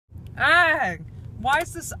Ah! Why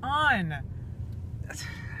is this on?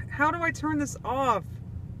 How do I turn this off?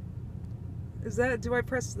 Is that, do I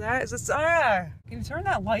press that? Is this, can you turn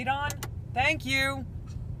that light on? Thank you.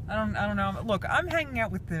 I don't know. Look, I'm hanging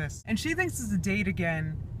out with this, and she thinks it's a date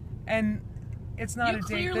again, and it's not a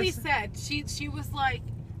date. You clearly said, she was like,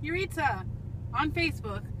 Eureka, on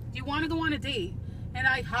Facebook, do you want to go on a date? And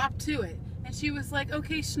I hopped to it. And she was like,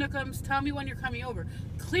 okay, Schnookums, tell me when you're coming over.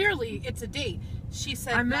 Clearly, it's a date. She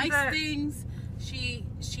said nice things.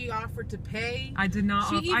 She offered to pay. I did not.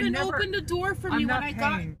 She even opened the door for me when I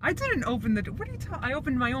got. I didn't open the door. What are you talking? I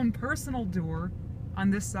opened my own personal door on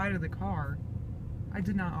this side of the car. I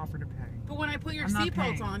did not offer to pay. But when I put your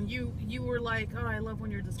seatbelt on, you were like, oh, I love when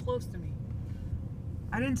you're this close to me.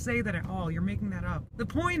 I didn't say that at all. You're making that up. The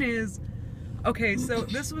point is, okay, so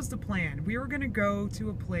this was the plan. We were gonna go to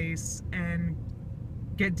a place and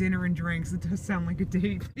get dinner and drinks. It does sound like a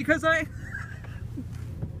date because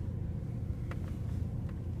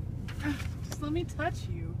Just let me touch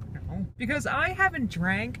you. No, because I haven't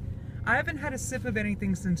drank. I haven't had a sip of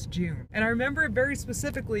anything since June. And I remember it very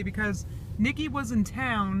specifically because Nikki was in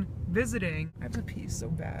town visiting. I have to pee so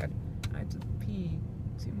bad. I have to pee.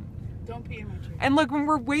 Don't pee in my chair. And look, when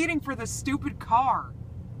we're waiting for the stupid car.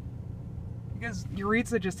 Because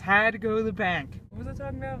Eureka just had to go to the bank. What was I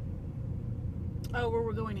talking about? Oh, where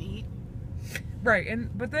we're going to eat? Right,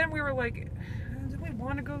 but then we were like, do we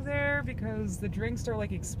want to go there? Because the drinks are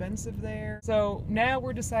like expensive there. So now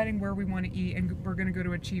we're deciding where we want to eat, and we're going to go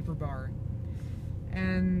to a cheaper bar.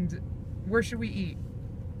 And where should we eat?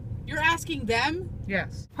 You're asking them?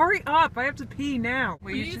 Yes. Hurry up, I have to pee now.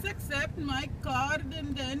 Please accept my card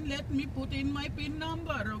and then let me put in my PIN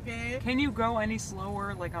number, okay? Can you go any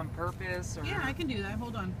slower, like on purpose? Or... Yeah, I can do that.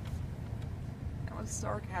 Hold on. That was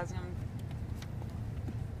sarcasm.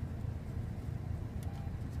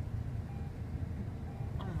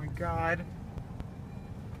 Oh my God.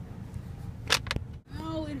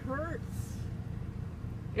 Oh, it hurts.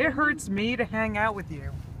 It hurts me to hang out with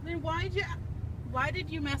you. Then why did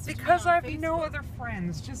you message me Because I have Facebook? no other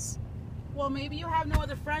friends. Just. Well, maybe you have no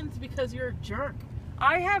other friends because you're a jerk.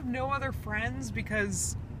 I have no other friends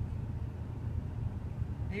because.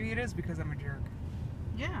 Maybe it is because I'm a jerk.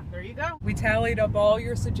 Yeah, there you go. We tallied up all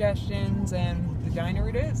your suggestions, and the diner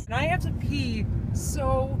it is. And I have to pee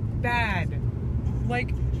so bad.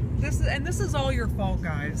 Like, this is all your fault,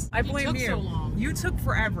 guys. I blame you. You took so long. You took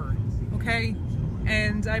forever, okay?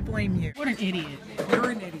 And I blame you. What an idiot. You're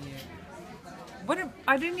an idiot.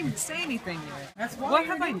 I didn't even say anything yet. That's why. What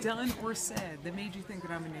have I done or said that made you think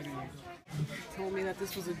that I'm an idiot? You told me that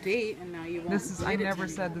this was a date, and now you won't. I never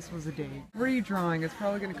said this was a date. What are you drawing? It's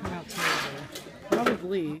probably going to come out terrible.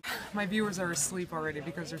 Probably. My viewers are asleep already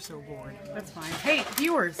because they're so bored. That's fine. Hey,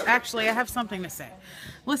 viewers, actually, I have something to say.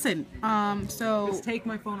 Listen, so... Just take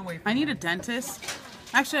my phone away from I need a dentist.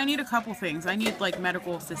 Actually, I need a couple things. I need, like,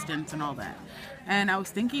 medical assistance and all that. And I was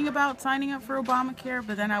thinking about signing up for Obamacare,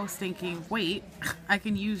 but then I was thinking, wait, I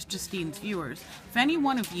can use Justine's viewers. If any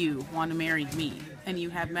one of you want to marry me and you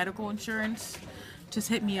have medical insurance, just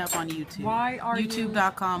hit me up on YouTube. Why are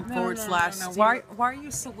YouTube.com you... / No. Why are you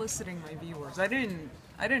soliciting my viewers? I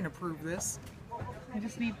didn't approve this. I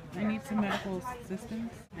need some medical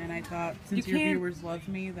assistance, and I thought since your viewers love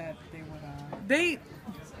me that they would.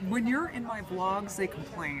 When you're in my vlogs, they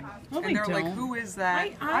complain, Well, and they're don't. like, "Who is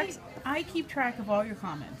that?" I keep track of all your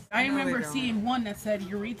comments. I remember seeing one that said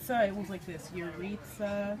Eureka. It was like this,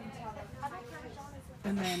 Eureka,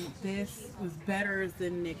 and then this was better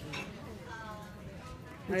than Nikki.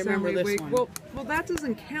 I remember this one. Well, that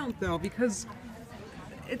doesn't count though because.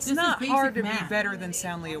 It's This not is hard to math. be better than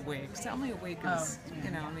Soundly Awake. Soundly Awake is,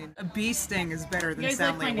 you know, I mean, a bee sting is better than You guys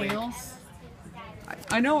Soundly like my Awake. nails?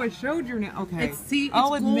 I know I showed your nail. Okay,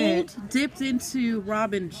 I'll admit, gold dipped into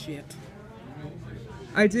robin shit.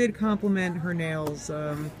 I did compliment her nails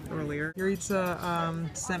earlier. Eureka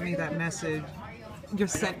sent me that message.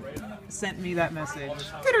 Just sent me that message.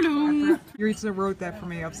 Eureka wrote that for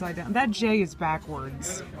me upside down. That J is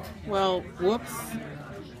backwards. Well, whoops.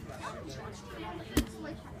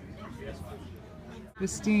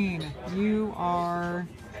 Justine, you are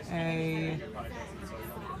a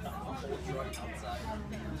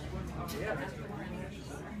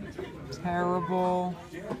terrible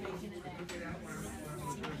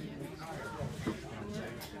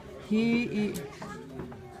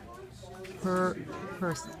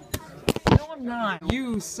person. No, I'm not.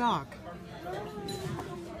 You suck.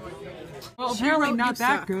 Well, apparently not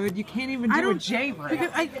that good. You can't even do a J right.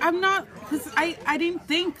 Because I'm not. Because I didn't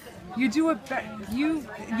think. You do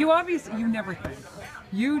you obviously, you never think.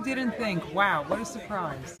 You didn't think, wow, what a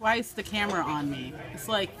surprise. Why is the camera on me? It's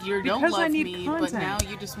like you don't Because I love need me, content. but now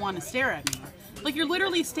you just want to stare at me. Like you're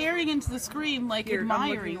literally staring into the screen, like Here, I'm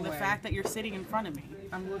admiring looking the away. fact that you're sitting in front of me.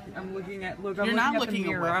 I'm looking at, look, You're I'm not looking at the looking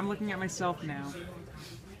mirror. away. I'm looking at myself now.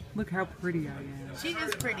 Look how pretty I am. She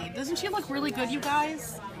is pretty. Doesn't she look really good, you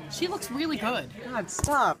guys? She looks really good. God,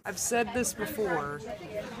 stop. I've said this before.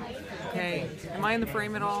 Okay, am I in the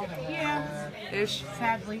frame at all? Yeah, Ish.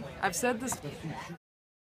 sadly. I've said this